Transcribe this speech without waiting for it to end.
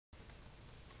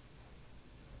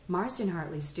Marsden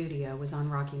Hartley's studio was on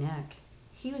Rocky Neck.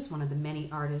 He was one of the many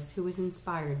artists who was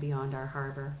inspired beyond our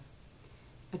harbor.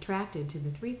 Attracted to the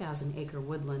 3,000-acre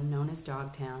woodland known as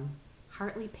Dogtown,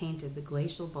 Hartley painted the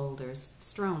glacial boulders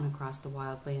strewn across the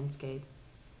wild landscape.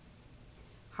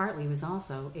 Hartley was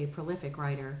also a prolific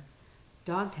writer.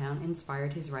 Dogtown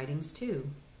inspired his writings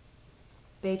too.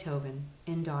 Beethoven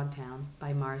in Dogtown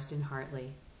by Marsden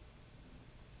Hartley.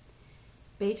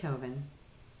 Beethoven.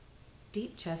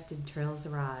 Deep-chested trills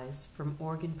arise from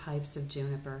organ pipes of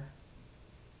juniper.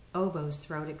 Oboe's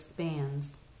throat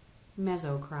expands,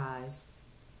 mezzo cries.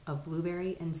 Of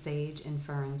blueberry and sage and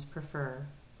ferns prefer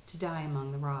to die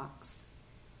among the rocks,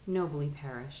 nobly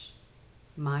perish,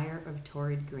 mire of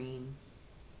torrid green.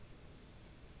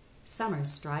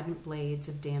 Summer's strident blades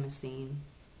of damascene,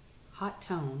 hot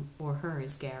tone o'er her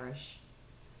is garish,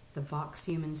 the vox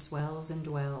human swells and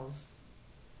dwells,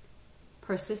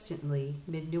 persistently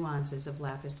mid nuances of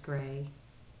lapis gray,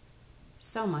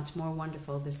 so much more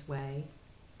wonderful this way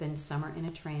than summer in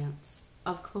a trance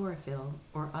of chlorophyll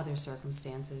or other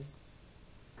circumstances.